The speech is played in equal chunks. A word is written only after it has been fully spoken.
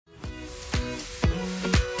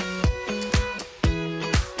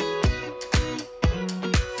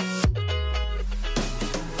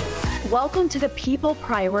Welcome to the People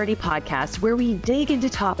Priority Podcast, where we dig into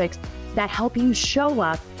topics that help you show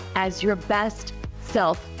up as your best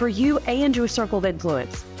self for you and your circle of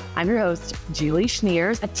influence. I'm your host, Julie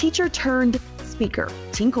Schneers, a teacher turned speaker,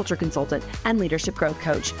 team culture consultant, and leadership growth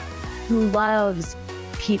coach who loves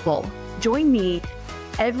people. Join me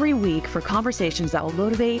every week for conversations that will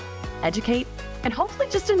motivate, educate, and hopefully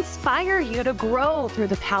just inspire you to grow through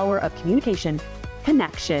the power of communication,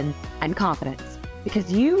 connection, and confidence.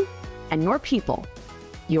 Because you and your people,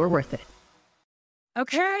 you're worth it.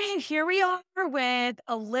 Okay, here we are with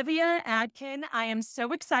Olivia Atkin. I am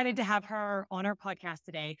so excited to have her on our podcast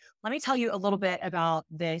today. Let me tell you a little bit about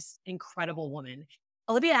this incredible woman.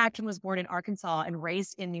 Olivia Atkin was born in Arkansas and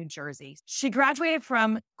raised in New Jersey. She graduated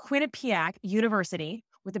from Quinnipiac University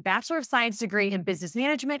with a Bachelor of Science degree in Business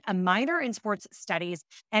Management, a minor in Sports Studies,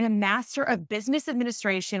 and a Master of Business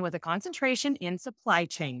Administration with a concentration in supply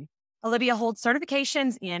chain. Olivia holds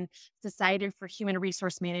certifications in Society for Human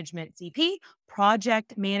Resource Management, CP,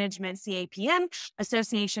 Project Management, CAPM,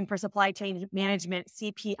 Association for Supply Chain Management,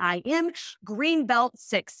 CPIM, Green Belt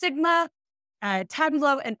Six Sigma,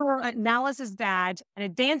 Tableau and Analysis badge, an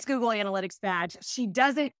Advanced Google Analytics badge. She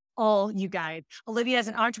does it all, you guys. Olivia is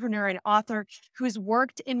an entrepreneur and author who has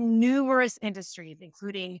worked in numerous industries,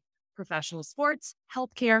 including professional sports,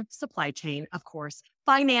 healthcare, supply chain, of course,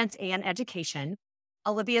 finance, and education.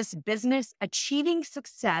 Olivia's business, Achieving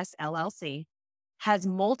Success, LLC, has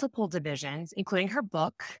multiple divisions, including her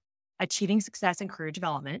book, Achieving Success in Career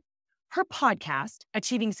Development, her podcast,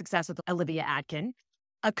 Achieving Success with Olivia Atkin,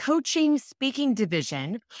 a coaching speaking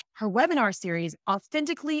division, her webinar series,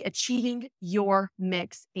 Authentically Achieving Your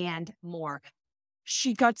Mix, and more.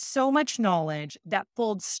 She got so much knowledge that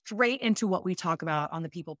folds straight into what we talk about on the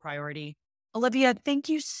People Priority. Olivia, thank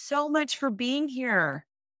you so much for being here.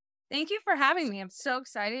 Thank you for having me. I'm so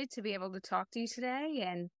excited to be able to talk to you today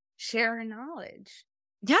and share knowledge.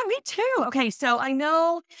 Yeah, me too. Okay, so I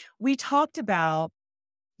know we talked about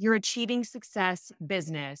your Achieving Success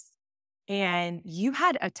business, and you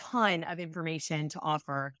had a ton of information to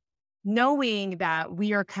offer, knowing that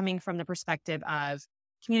we are coming from the perspective of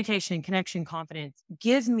communication, connection, confidence.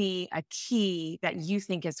 Give me a key that you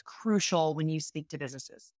think is crucial when you speak to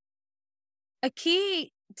businesses. A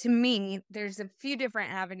key to me, there's a few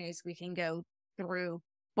different avenues we can go through,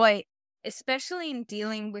 but especially in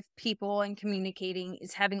dealing with people and communicating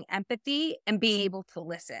is having empathy and being able to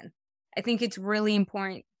listen. I think it's really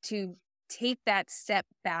important to take that step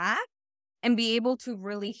back and be able to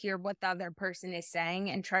really hear what the other person is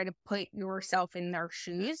saying and try to put yourself in their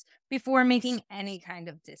shoes before making any kind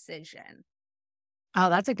of decision.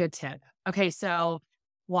 Oh, that's a good tip. Okay, so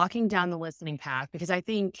walking down the listening path, because I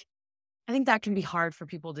think that can be hard for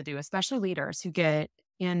people to do, especially leaders who get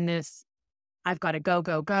in this, I've got to go,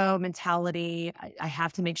 go, go mentality. I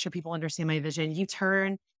have to make sure people understand my vision. You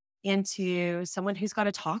turn into someone who's got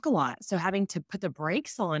to talk a lot. So having to put the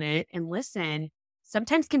brakes on it and listen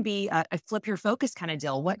sometimes can be a flip your focus kind of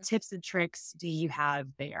deal. What tips and tricks do you have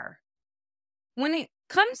there? When it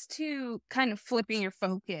comes to kind of flipping your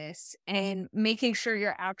focus and making sure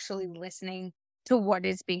you're actually listening to what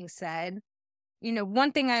is being said, you know,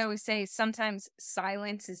 one thing I always say is sometimes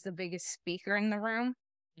silence is the biggest speaker in the room.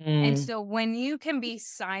 And so when you can be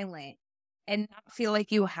silent and not feel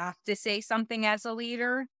like you have to say something as a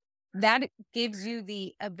leader, that gives you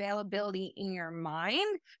the availability in your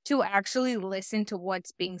mind to actually listen to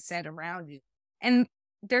what's being said around you. And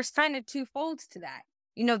there's kind of two folds to that.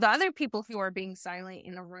 You know, the other people who are being silent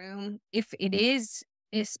in a room, if it is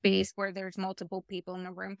a space where there's multiple people in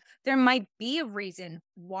the room, there might be a reason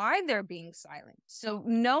why they're being silent. So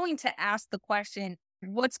knowing to ask the question,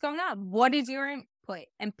 what's going on? What is your input?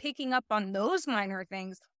 And picking up on those minor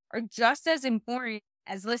things are just as important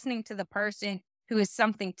as listening to the person who has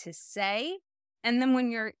something to say. And then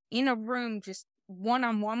when you're in a room, just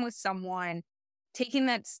one-on-one with someone, taking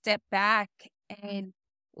that step back and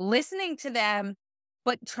listening to them,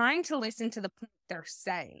 but trying to listen to the point they're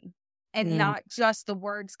saying and not just the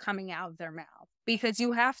words coming out of their mouth, because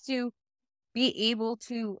you have to be able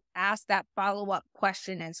to ask that follow-up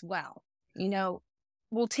question as well. You know,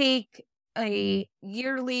 we'll take a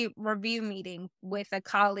yearly review meeting with a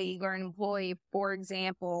colleague or an employee, for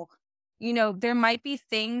example. You know, there might be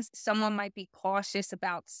things someone might be cautious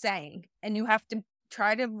about saying, and you have to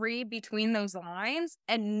try to read between those lines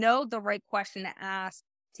and know the right question to ask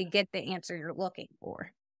to get the answer you're looking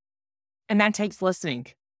for. And that takes listening.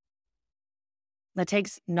 That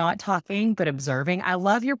takes not talking, but observing. I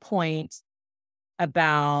love your point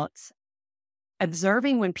about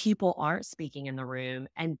observing when people aren't speaking in the room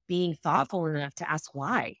and being thoughtful enough to ask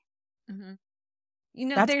why. Mm-hmm. You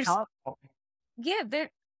know, That's there's powerful. Yeah,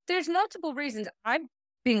 there's multiple reasons I've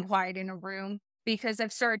been quiet in a room because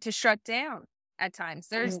I've started to shut down at times.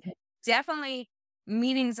 There's definitely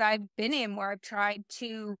meetings I've been in where I've tried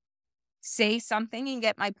to say something and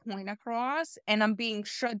get my point across, and I'm being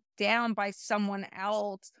shut down by someone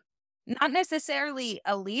else. Not necessarily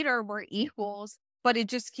a leader, we're equals, but it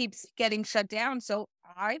just keeps getting shut down. So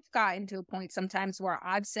I've gotten to a point sometimes where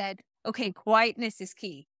I've said, okay, quietness is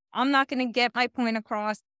key. I'm not going to get my point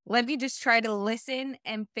across. Let me just try to listen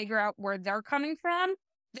and figure out where they're coming from.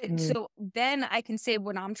 So then I can say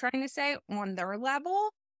what I'm trying to say on their level.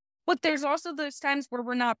 But there's also those times where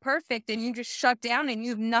we're not perfect and you just shut down and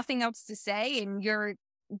you have nothing else to say and you're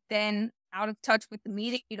then out of touch with the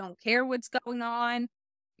meeting. You don't care what's going on.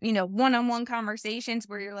 One-on-one conversations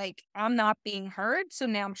where you're like, I'm not being heard, so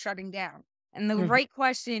now I'm shutting down. And the right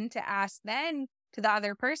question to ask then to the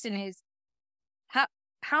other person is,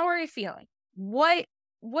 how are you feeling?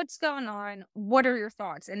 What's going on? What are your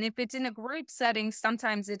thoughts? And if it's in a group setting,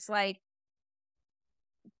 sometimes it's like,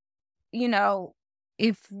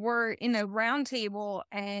 if we're in a round table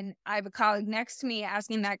and I have a colleague next to me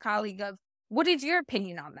asking that colleague of, what is your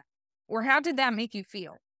opinion on that? Or how did that make you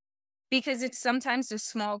feel? Because it's sometimes the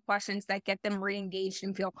small questions that get them re-engaged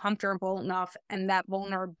and feel comfortable enough and that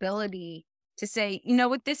vulnerability to say, you know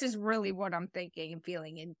what, this is really what I'm thinking and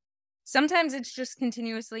feeling. And sometimes it's just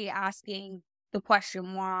continuously asking the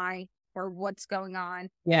question why or what's going on.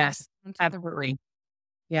 Yes, absolutely.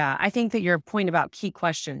 Yeah, I think that your point about key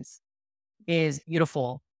questions is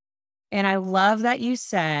beautiful. And I love that you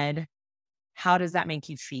said, how does that make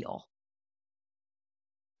you feel?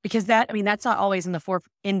 Because that's not always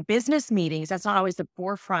in business meetings, that's not always the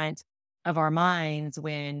forefront of our minds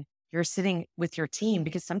when you're sitting with your team,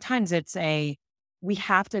 because sometimes we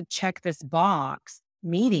have to check this box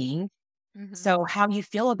meeting. So how you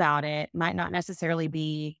feel about it might not necessarily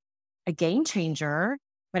be a game changer,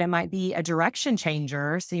 but it might be a direction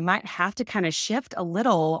changer. So you might have to kind of shift a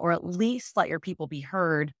little, or at least let your people be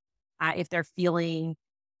heard if they're feeling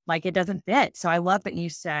like it doesn't fit. So I love that you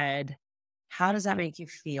said, how does that make you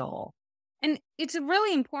feel? And it's a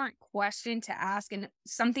really important question to ask and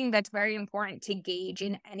something that's very important to gauge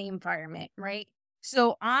in any environment, right?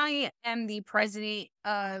 So I am the president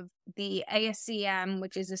of the ASCM,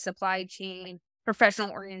 which is a supply chain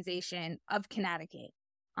professional organization of Connecticut.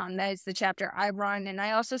 That is the chapter I run. And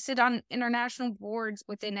I also sit on international boards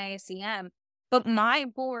within ASCM. But my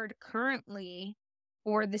board currently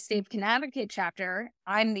for the state of Connecticut chapter,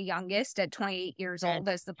 I'm the youngest at 28 years old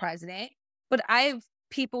as the president. But I have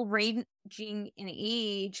people ranging in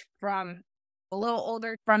age from a little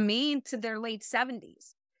older from me to their late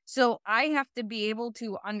 70s. So I have to be able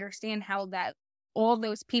to understand how that all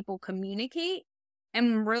those people communicate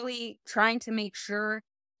and really trying to make sure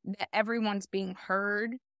that everyone's being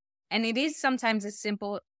heard. And it is sometimes as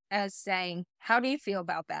simple as saying, how do you feel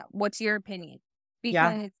about that? What's your opinion?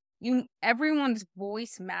 Because everyone's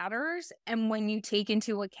voice matters. And when you take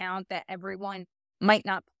into account that everyone might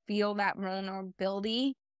not feel that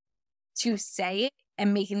vulnerability to say it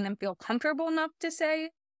and making them feel comfortable enough to say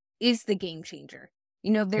it is the game changer.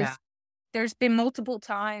 There's been multiple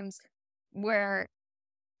times where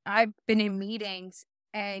I've been in meetings,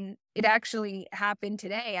 and it actually happened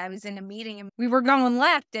today. I was in a meeting and we were going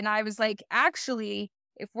left, and I was like, actually,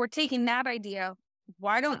 if we're taking that idea,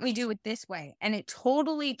 why don't we do it this way? And it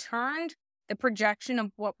totally turned the projection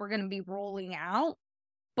of what we're going to be rolling out.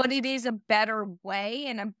 But it is a better way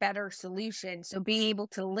and a better solution. So being able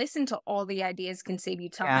to listen to all the ideas can save you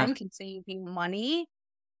time, can save you money.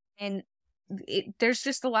 And there's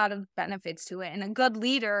just a lot of benefits to it. And a good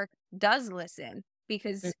leader does listen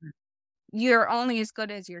because you're only as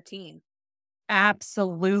good as your team.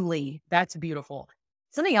 Absolutely. That's beautiful.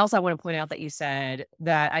 Something else I want to point out that you said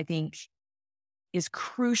that I think is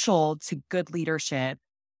crucial to good leadership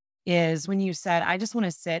is when you said, I just want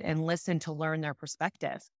to sit and listen to learn their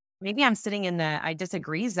perspective. Maybe I'm sitting in the I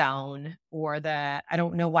disagree zone, or the I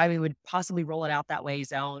don't know why we would possibly roll it out that way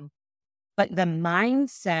zone. But the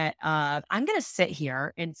mindset of I'm going to sit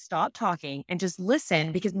here and stop talking and just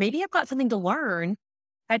listen because maybe I've got something to learn.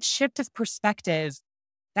 That shift of perspective,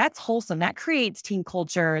 that's wholesome. That creates team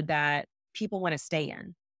culture that people want to stay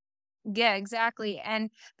in. Yeah, exactly.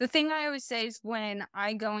 And the thing I always say is when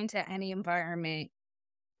I go into any environment,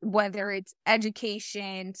 whether it's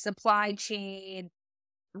education, supply chain,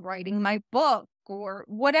 writing my book, or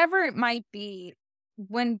whatever it might be,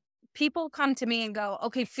 when people come to me and go,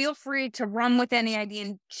 okay, feel free to run with any idea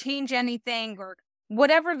and change anything or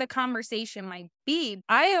whatever the conversation might be,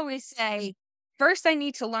 I always say, first, I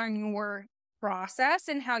need to learn your process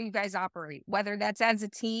and how you guys operate, whether that's as a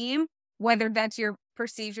team, whether that's your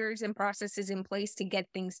procedures and processes in place to get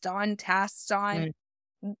things done, tasks done,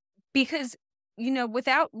 because,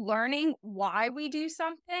 without learning why we do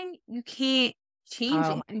something, you can't change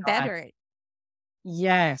Oh it my and God. better it.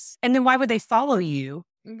 Yes. And then why would they follow you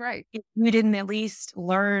Right. if you didn't at least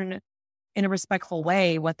learn in a respectful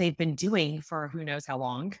way what they've been doing for who knows how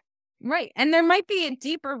long? Right. And there might be a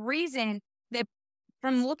deeper reason that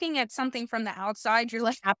from looking at something from the outside, you're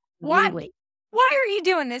like, what? Absolutely. Why are you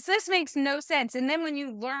doing this? This makes no sense. And then when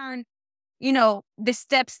you learn, the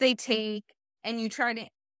steps they take and you try to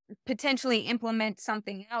potentially implement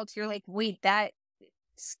something else, you're like, wait, that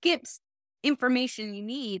skips information you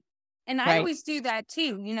need. And I Right. always do that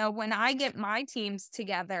too. When I get my teams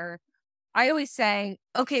together, I always say,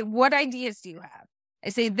 okay, what ideas do you have? I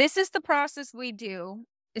say, this is the process we do,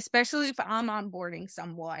 especially if I'm onboarding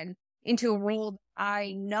someone into a role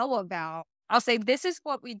I know about. I'll say, this is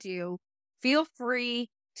what we do. Feel free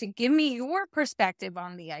to give me your perspective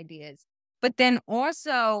on the ideas, but then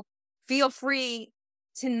also feel free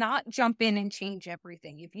to not jump in and change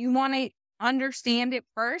everything. If you want to understand it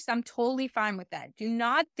first, I'm totally fine with that. Do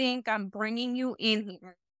not think I'm bringing you in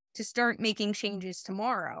here to start making changes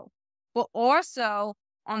tomorrow. But also,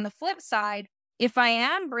 on the flip side, if I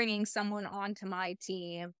am bringing someone onto my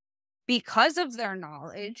team because of their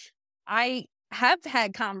knowledge, I have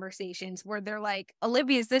had conversations where they're like,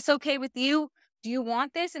 Olivia, is this okay with you? Do you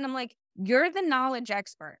want this? And I'm like, you're the knowledge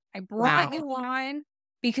expert. I brought Wow. you on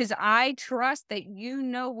because I trust that you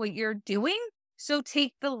know what you're doing. So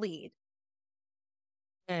take the lead.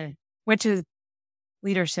 Which is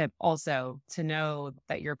leadership also, to know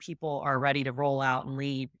that your people are ready to roll out and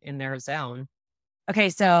lead in their zone. Okay,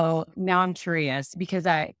 so now I'm curious because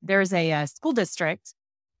there's a school district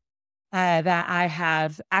that I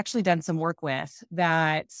have actually done some work with,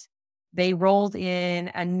 that they rolled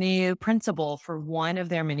in a new principal for one of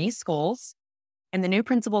their mini schools. And the new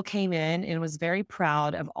principal came in and was very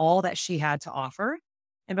proud of all that she had to offer.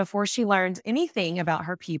 And before she learned anything about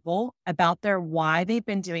her people, about their why they've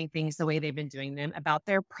been doing things the way they've been doing them, about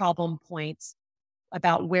their problem points,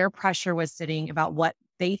 about where pressure was sitting, about what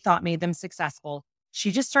they thought made them successful,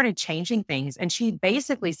 she just started changing things. And she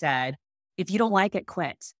basically said, if you don't like it,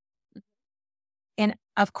 quit. And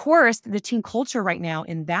of course, the team culture right now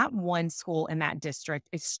in that one school in that district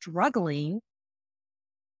is struggling.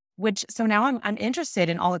 So now I'm interested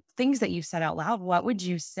in all the things that you said out loud. What would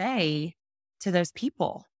you say to those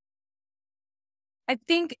people? I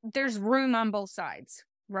think there's room on both sides,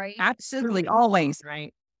 right? Absolutely, always,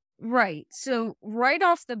 right? Right. So right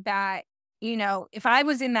off the bat, if I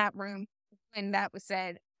was in that room when that was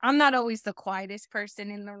said, I'm not always the quietest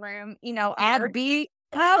person in the room.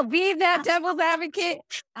 I'll be that devil's advocate.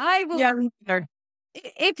 I will. Yeah, me neither.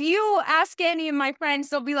 If you ask any of my friends,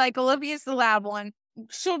 they'll be like, Olivia's the loud one.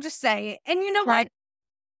 She'll just say it. And you know what?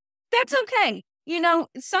 That's okay.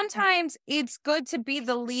 Sometimes it's good to be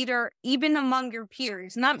the leader, even among your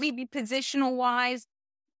peers, not maybe positional wise,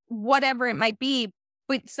 whatever it might be.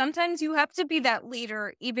 But sometimes you have to be that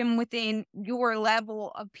leader, even within your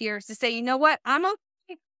level of peers, to say, you know what? I'm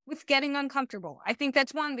okay with getting uncomfortable. I think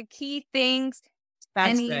that's one of the key things.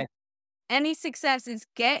 That's good. Any success is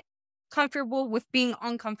get comfortable with being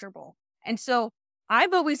uncomfortable. And so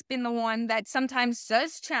I've always been the one that sometimes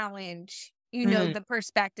does challenge, the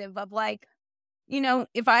perspective of like,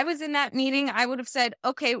 if I was in that meeting, I would have said,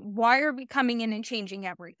 okay, why are we coming in and changing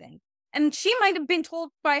everything? And she might have been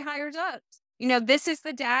told by higher ups, this is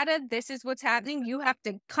the data. This is what's happening. You have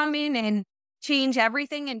to come in and change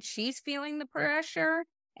everything. And she's feeling the pressure.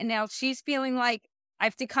 And now she's feeling like I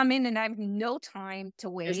have to come in and I have no time to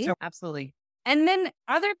wait. Absolutely. And then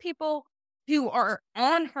other people who are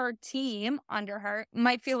on her team under her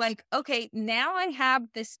might feel like, okay, now I have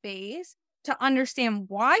the space to understand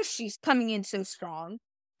why she's coming in so strong.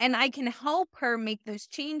 And I can help her make those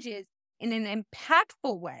changes in an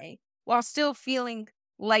impactful way while still feeling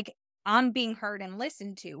like I'm being heard and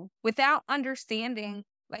listened to, without understanding,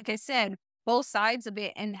 like I said, both sides of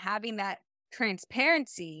it and having that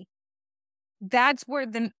transparency. That's where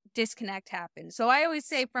the disconnect happens. So I always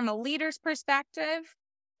say, from a leader's perspective,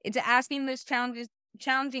 it's asking those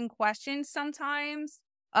challenging questions sometimes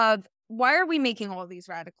of, why are we making all these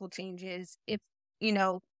radical changes? If,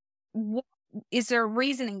 is there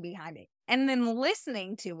reasoning behind it? And then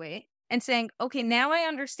listening to it and saying, okay, now I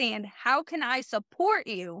understand. How can I support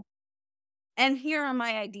you? And here are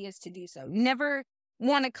my ideas to do so. You never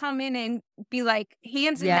want to come in and be like,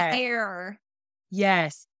 hands in the air.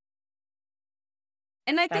 Yes.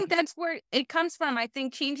 And I think that's where it comes from. I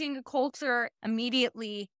think changing a culture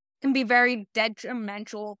immediately can be very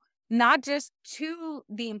detrimental not just to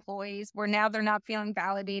the employees where now they're not feeling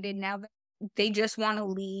validated, now they just want to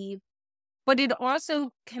leave, but it also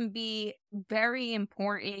can be very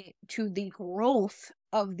important to the growth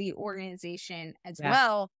of the organization as Yeah.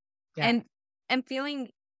 well. Yeah. And feeling,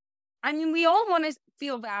 I mean, we all want to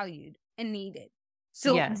feel valued and needed.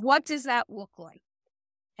 So Yes. what does that look like?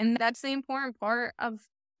 And that's the important part of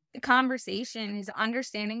the conversation, is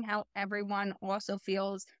understanding how everyone also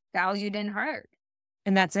feels valued and heard.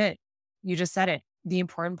 And that's it. You just said it. The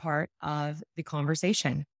important part of the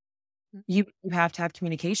conversation. You have to have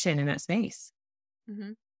communication in that space.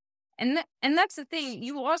 Mm-hmm. And that's the thing.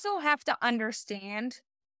 You also have to understand,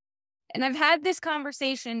 and I've had this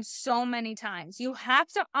conversation so many times, you have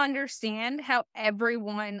to understand how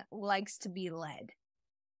everyone likes to be led,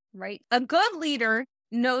 right? A good leader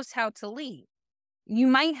knows how to lead. You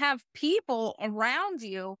might have people around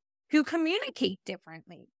you who communicate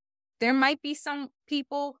differently. There might be some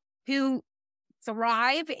people who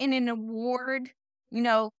thrive in an award,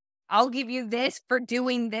 I'll give you this for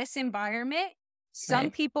doing this environment. Some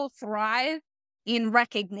Right. people thrive in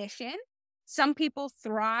recognition. Some people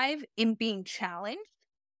thrive in being challenged.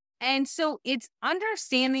 And so it's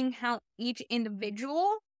understanding how each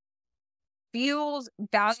individual feels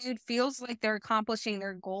valued, feels like they're accomplishing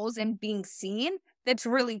their goals and being seen. That's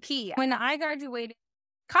really key. When I graduated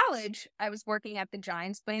college, I was working at the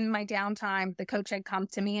Giants, but in my downtime, the coach had come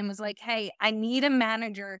to me and was like, hey, I need a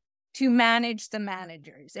manager to manage the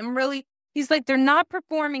managers. And really, he's like, they're not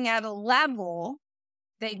performing at a level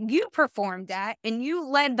that you performed at, and you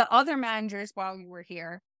led the other managers while you were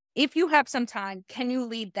here. If you have some time, can you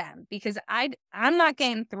lead them? Because I'm not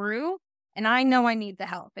getting through, and I know I need the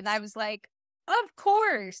help. And I was like, of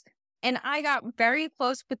course. And I got very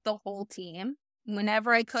close with the whole team.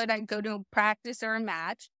 Whenever I could, I'd go to a practice or a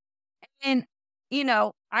match. And,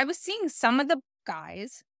 I was seeing some of the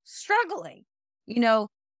guys struggling.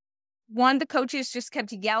 One of the coaches just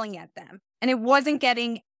kept yelling at them, and it wasn't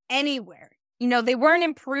getting anywhere. They weren't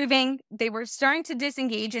improving. They were starting to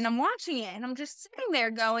disengage, and I'm watching it, and I'm just sitting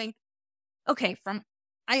there going, okay,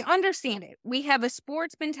 I understand it. We have a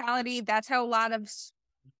sports mentality. That's how a lot of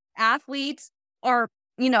athletes are,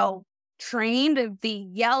 trained, of the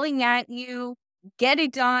yelling at you, get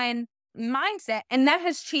it done mindset. And that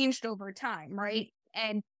has changed over time, right?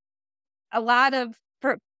 And a lot of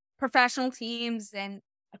professional teams and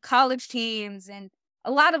college teams and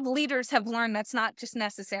a lot of leaders have learned that's not just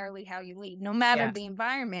necessarily how you lead, no matter the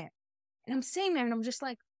environment. And I'm sitting there and I'm just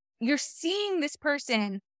like, you're seeing this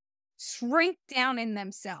person shrink down in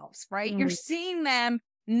themselves, right? You're seeing them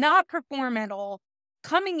not perform at all,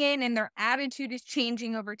 coming in and their attitude is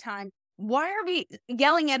changing over time. Why are we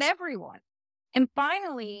yelling at everyone? And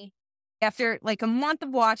finally, after like a month of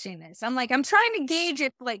watching this, I'm like, I'm trying to gauge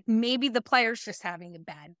if like maybe the player's just having a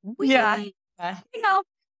bad week. Yeah.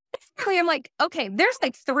 Finally, I'm like, okay, there's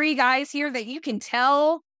like 3 guys here that you can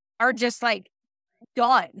tell are just like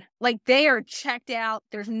done. Like they are checked out.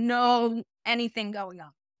 There's no anything going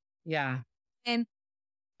on. Yeah. And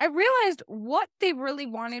I realized what they really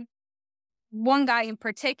wanted. One guy in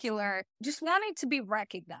particular just wanted to be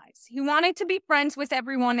recognized. He wanted to be friends with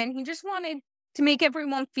everyone, and he just wanted to make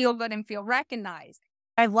everyone feel good and feel recognized.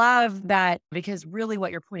 I love that, because really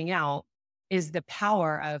what you're pointing out is the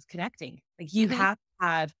power of connecting. Like you have to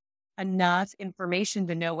have enough information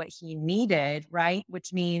to know what he needed, right?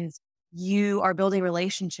 Which means you are building a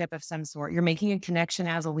relationship of some sort. You're making a connection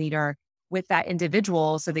as a leader with that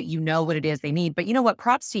individual so that you know what it is they need. But you know what?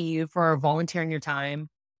 Props to you for volunteering your time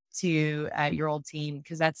to your old team,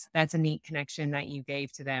 because that's a neat connection that you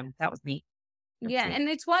gave to them. That was neat. Yeah, and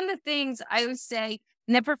it's one of the things I would say,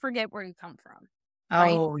 never forget where you come from.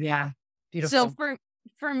 Oh, right? Yeah. Beautiful. So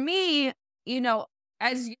for me,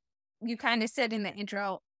 as you kind of said in the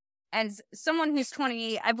intro, as someone who's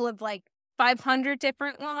 28, I've lived like 500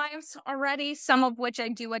 different lives already, some of which I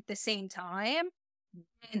do at the same time.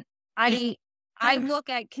 And I look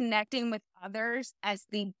at connecting with others as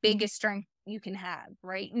the biggest strength you can have,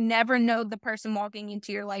 right? You never know the person walking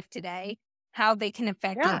into your life today, how they can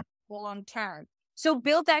affect you long term. So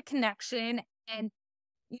build that connection and,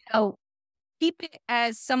 keep it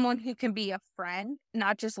as someone who can be a friend,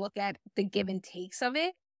 not just look at the give and takes of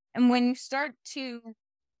it. And when you start to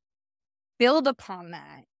build upon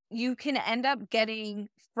that, you can end up getting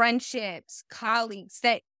friendships, colleagues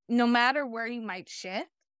that no matter where you might shift,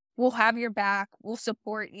 will have your back, will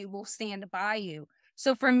support you, will stand by you.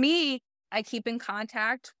 So for me, I keep in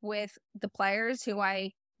contact with the players who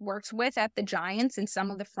I worked with at the Giants and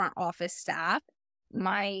some of the front office staff.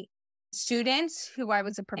 My students who I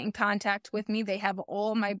was in contact with me, they have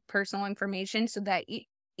all my personal information so that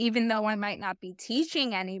even though I might not be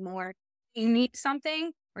teaching anymore, you need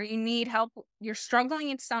something or you need help, you're struggling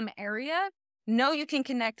in some area, know you can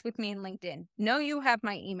connect with me in LinkedIn. Know you have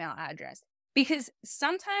my email address. Because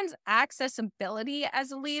sometimes accessibility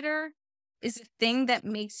as a leader is a thing that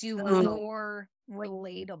makes you more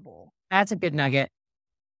relatable. That's a good nugget.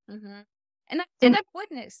 Mm-hmm. And I've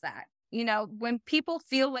witnessed that, when people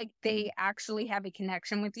feel like they actually have a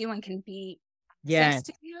connection with you and can be access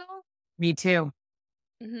to you. Me too.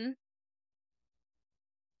 Mm-hmm.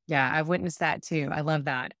 Yeah, I've witnessed that too. I love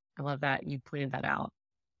that. I love that you pointed that out.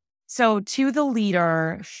 So to the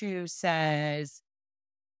leader who says,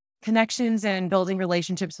 connections and building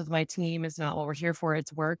relationships with my team is not what we're here for.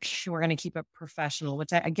 It's work. We're going to keep it professional,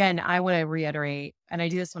 which I want to reiterate. And I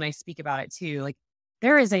do this when I speak about it too. Like,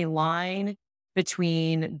 there is a line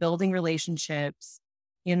between building relationships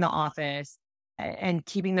in the office and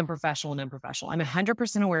keeping them professional and unprofessional. I'm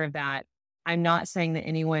 100% aware of that. I'm not saying that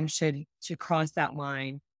anyone should cross that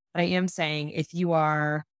line, but I am saying if you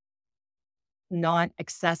are not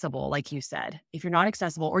accessible, like you said, if you're not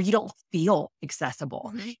accessible or you don't feel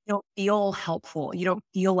accessible, Mm-hmm. you don't feel helpful, you don't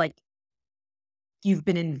feel like you've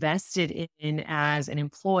been invested in as an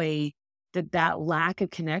employee, that lack of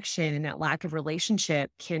connection and that lack of relationship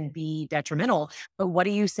can be detrimental. But what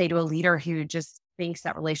do you say to a leader who just thinks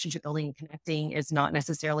that relationship building and connecting is not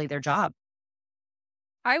necessarily their job?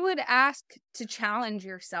 I would ask to challenge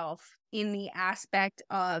yourself in the aspect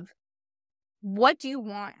of, what do you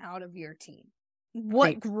want out of your team? What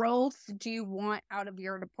Right. growth do you want out of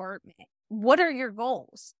your department? What are your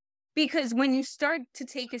goals? Because when you start to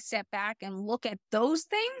take a step back and look at those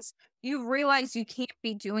things, you realize you can't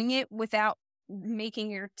be doing it without making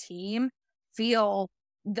your team feel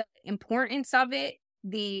the importance of it,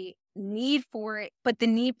 the need for it, but the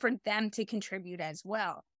need for them to contribute as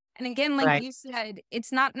well. And again, like Right. you said,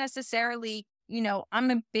 it's not necessarily,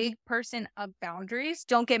 I'm a big person of boundaries.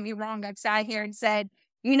 Don't get me wrong. I've sat here and said,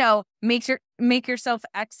 make yourself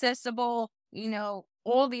accessible,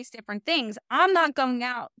 all these different things. I'm not going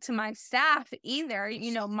out to my staff either,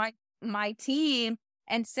 my team,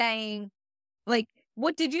 and saying, like,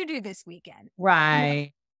 what did you do this weekend?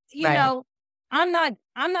 Right. You Right. know, I'm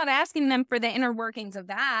not asking them for the inner workings of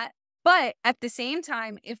that. But at the same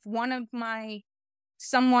time, if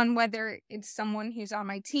someone, whether it's someone who's on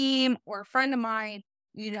my team or a friend of mine,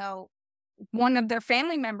 one of their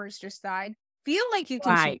family members just died, feel like you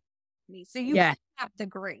can share Right. with me. So you Yeah. have the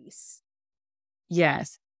grace.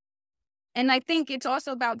 Yes. And I think it's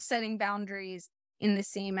also about setting boundaries in the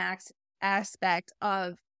same aspect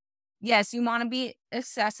of, yes, you want to be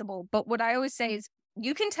accessible. But what I always say is,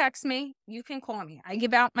 you can text me, you can call me. I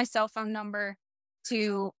give out my cell phone number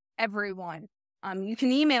to everyone. You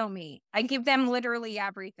can email me. I give them literally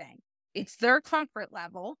everything. It's their comfort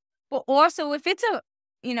level. But also, if it's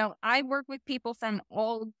I work with people from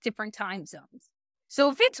all different time zones. So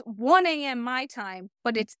if it's 1 a.m. my time,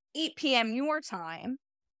 but it's 8 p.m. your time,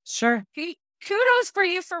 Sure. kudos for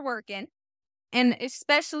you for working. And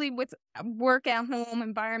especially with work at home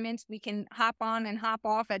environments, we can hop on and hop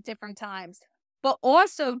off at different times. But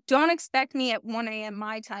also, don't expect me at 1 a.m.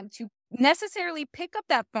 my time to necessarily pick up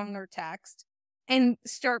that phone or text and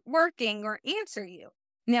start working or answer you.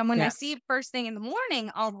 Now, when I Yeah. see it first thing in the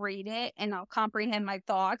morning, I'll read it and I'll comprehend my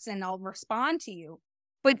thoughts and I'll respond to you.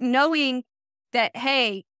 But knowing that,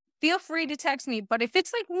 hey, feel free to text me. But if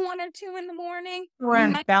it's like 1 or 2 in the morning,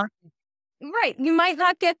 you might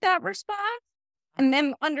not get that response. And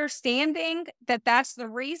then understanding that that's the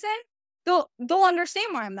reason, they'll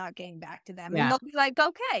understand why I'm not getting back to them. And Yeah. they'll be like,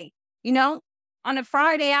 okay, on a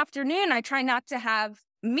Friday afternoon, I try not to have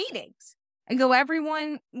meetings. I go,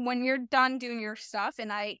 everyone, when you're done doing your stuff,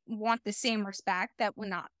 and I want the same respect that when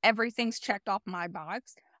not everything's checked off my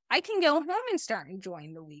box, I can go home and start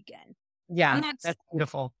enjoying the weekend. Yeah. And That's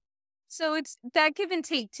beautiful. so it's that give and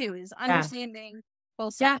take too, is Yeah. understanding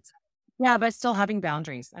both Yeah. sides. Yeah. But still having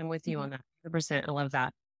boundaries. I'm with you Mhm. on that. 100%. I love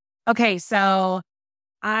that. Okay. So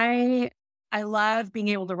I love being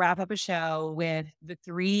able to wrap up a show with the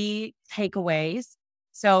 3 takeaways.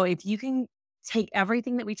 So if you can take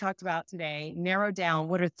everything that we talked about today, narrow down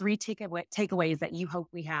what are 3 takeaways that you hope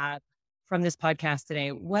we have from this podcast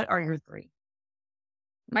today. What are your 3?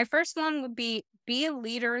 My first one would be a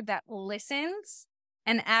leader that listens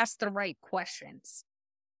and asks the right questions.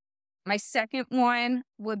 My second one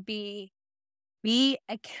would be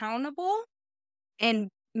accountable and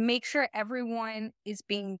make sure everyone is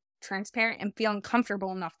being transparent and feeling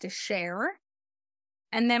comfortable enough to share.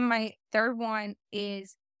 And then my third one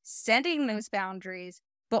is setting those boundaries,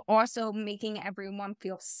 but also making everyone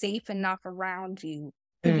feel safe enough around you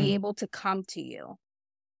to be able to come to you.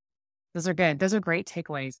 Those are good. Those are great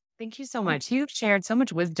takeaways. Thank you so much. You've shared so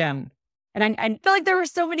much wisdom. And I feel like there were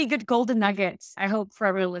so many good golden nuggets. I hope for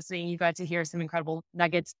everyone listening, you got to hear some incredible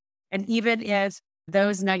nuggets. And even if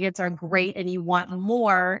those nuggets are great and you want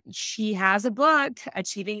more, she has a book,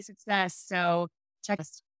 Achieving Success. So check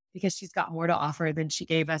us because she's got more to offer than she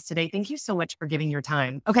gave us today. Thank you so much for giving your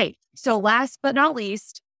time. Okay. So last but not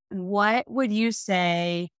least, what would you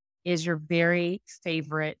say is your very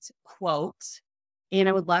favorite quote? And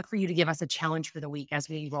I would love for you to give us a challenge for the week as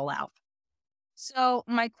we roll out. So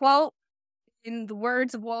my quote, in the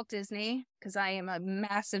words of Walt Disney, because I am a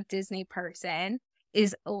massive Disney person,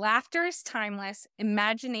 is laughter is timeless,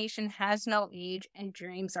 imagination has no age, and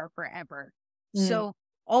dreams are forever. So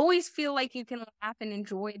always feel like you can laugh and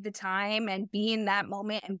enjoy the time and be in that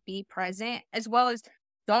moment and be present, as well as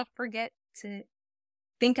don't forget to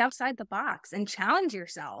think outside the box and challenge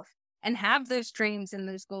yourself and have those dreams and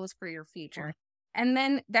those goals for your future. And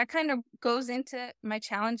then that kind of goes into my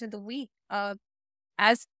challenge of the week of,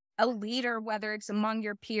 as a leader, whether it's among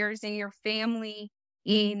your peers and your family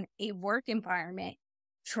in a work environment,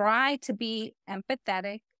 try to be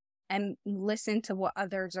empathetic and listen to what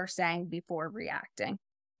others are saying before reacting.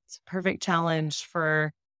 It's a perfect challenge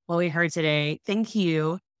for what we heard today. Thank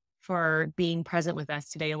you for being present with us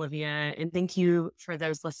today, Olivia. And thank you for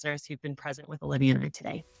those listeners who've been present with Olivia and I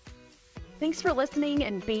today. Thanks for listening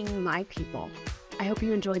and being my people. I hope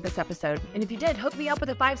you enjoyed this episode. And if you did, hook me up with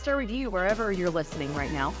a 5-star review wherever you're listening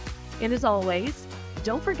right now. And as always,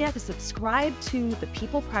 don't forget to subscribe to the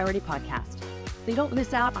People Priority Podcast so you don't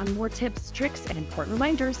miss out on more tips, tricks, and important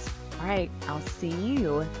reminders. All right, I'll see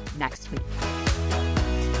you next week.